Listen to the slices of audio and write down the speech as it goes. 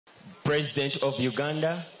President of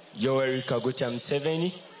Uganda, Yoweri Kaguta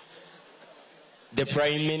Museveni, the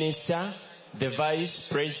Prime Minister, the Vice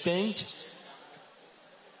President,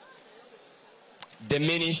 the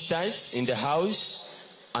ministers in the House,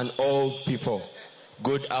 and all people.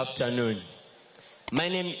 Good afternoon. My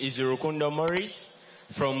name is Rukundo Morris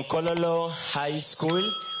from Kololo High School,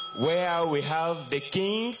 where we have the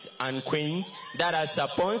kings and queens that are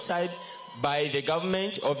sponsored by the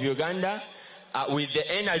government of Uganda with the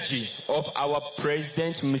energy of our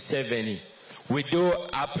President Museveni. We do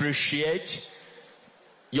appreciate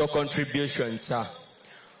your contribution, sir.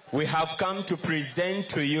 We have come to present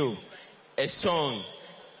to you a song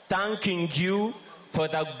thanking you for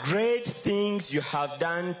the great things you have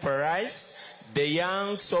done for us, the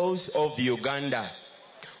young souls of Uganda.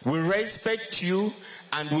 We respect you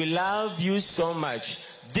and we love you so much.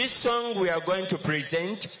 This song we are going to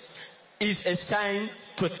present is a sign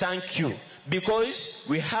to thank you, because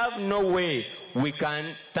we have no way we can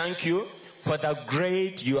thank you for the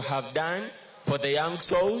great you have done for the young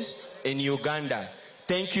souls in Uganda.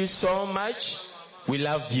 Thank you so much. We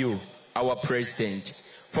love you, our President,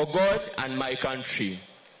 for God and my country.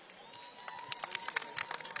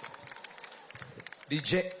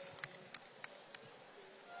 DJ.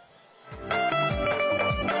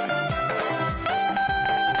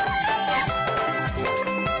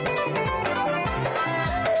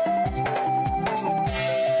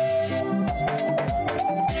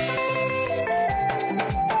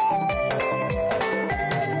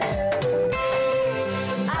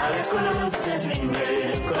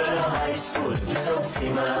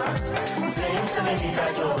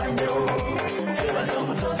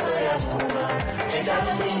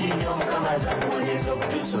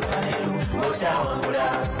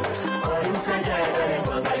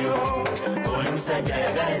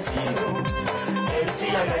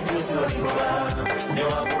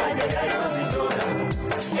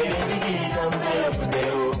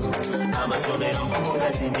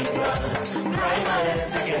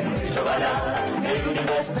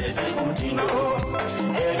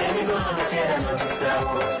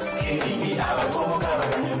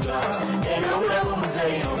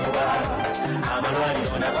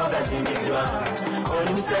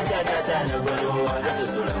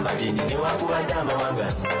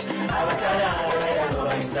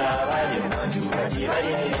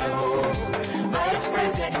 Vice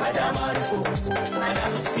President,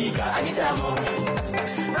 Madam Speaker, Anita Momi,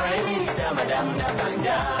 Prime Minister, Madam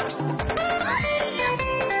Napanja,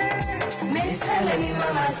 Minister Leni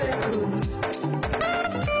Mama Seku,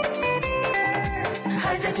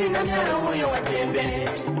 Hajatina Melo Watembe,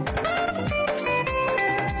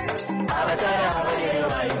 Abatara Habayo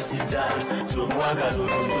Yasanyusizza, Tumwaga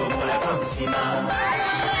Tumula Kusima.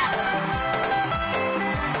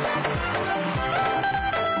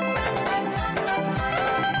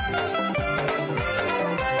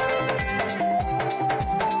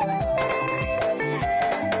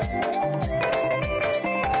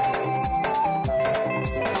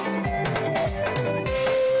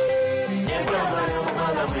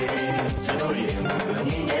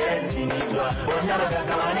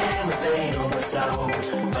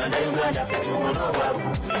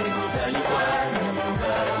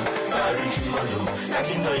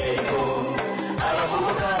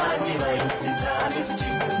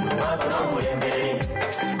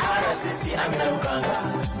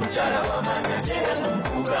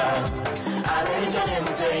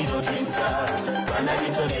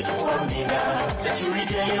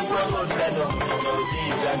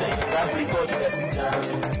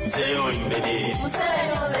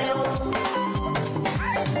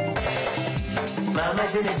 Mama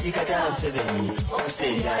Jeneti kata Museveni,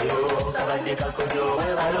 okusenyayo, kabadde kakojo,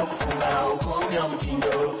 webala okufunga, okunya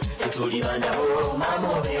mutindo, etulibandabo, mama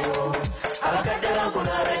obewo, abakadde banko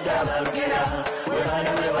n'abadde abalugera,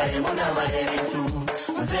 webale munamala ebintu,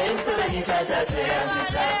 Muzeeyi Museveni taata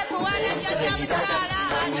tweyanzisa, Muzeeyi Museveni taata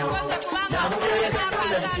tusimanyo, namugereka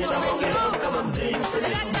tunda bisimba mwogero, Mukama Muzeeyi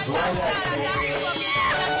Museveni, tuwangaite.